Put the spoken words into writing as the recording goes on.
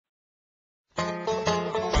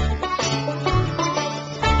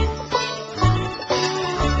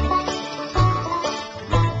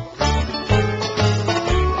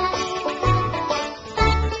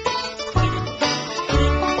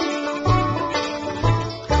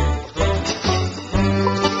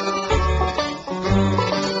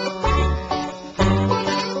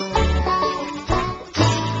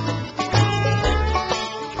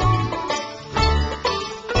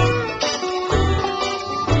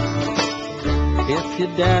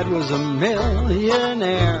your dad was a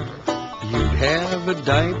millionaire, you'd have a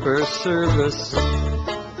diaper service,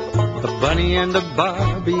 a bunny and a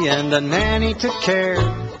Barbie and a nanny to care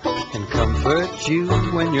and comfort you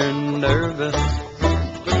when you're nervous.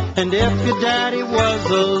 And if your daddy was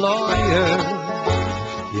a lawyer,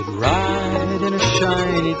 you'd ride in a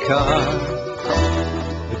shiny car.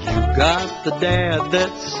 But you got the dad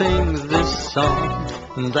that sings this song,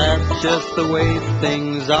 and that's just the way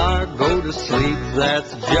things are. Go to sleep,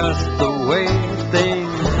 that's just the way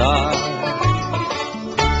things are.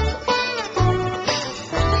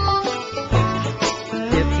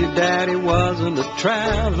 If your daddy wasn't a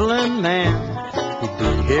traveling man, he'd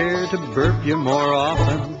be here to burp you more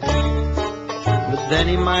often. But then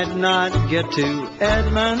he might not get to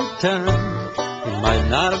Edmonton, he might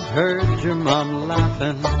not have heard your mom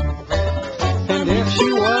laughing. And if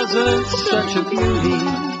she wasn't such a beauty,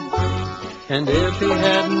 and if he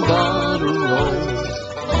hadn't bought a rose,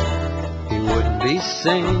 he wouldn't be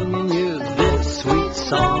singing you this sweet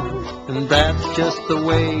song. And that's just the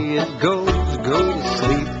way it goes. Go to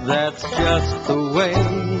sleep, that's just the way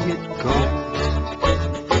it goes.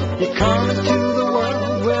 You come into the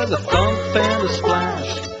world with a thump and a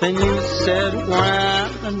splash, then you said wow,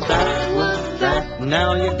 and that was that.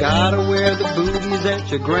 Now you gotta wear the booties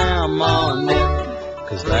that your grandma knit,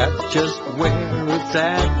 'cause that's just where it's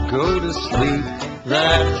at. Go to sleep,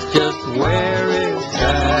 that's just where it's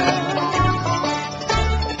at.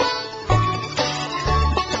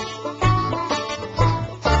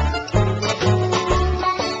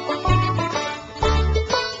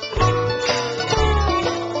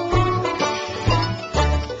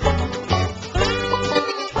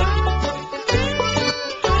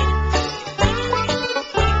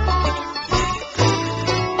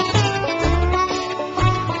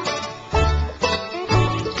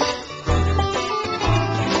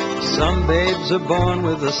 Some babes are born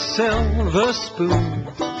with a silver spoon,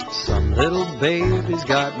 some little babies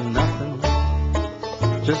got nothing,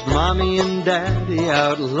 just mommy and daddy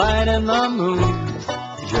out lighting the moon,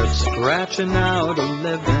 just scratching out a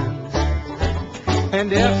living.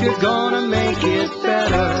 And if you're gonna make it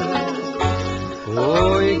better,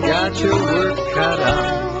 oh, you got your work cut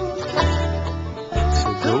out.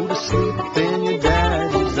 So go to sleep in your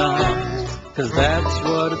daddy's arms, 'cause that's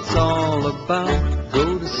what it's all about.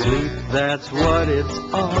 Go to sleep, that's what it's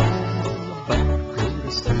all about. Go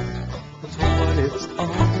to sleep, that's what it's all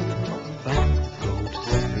about.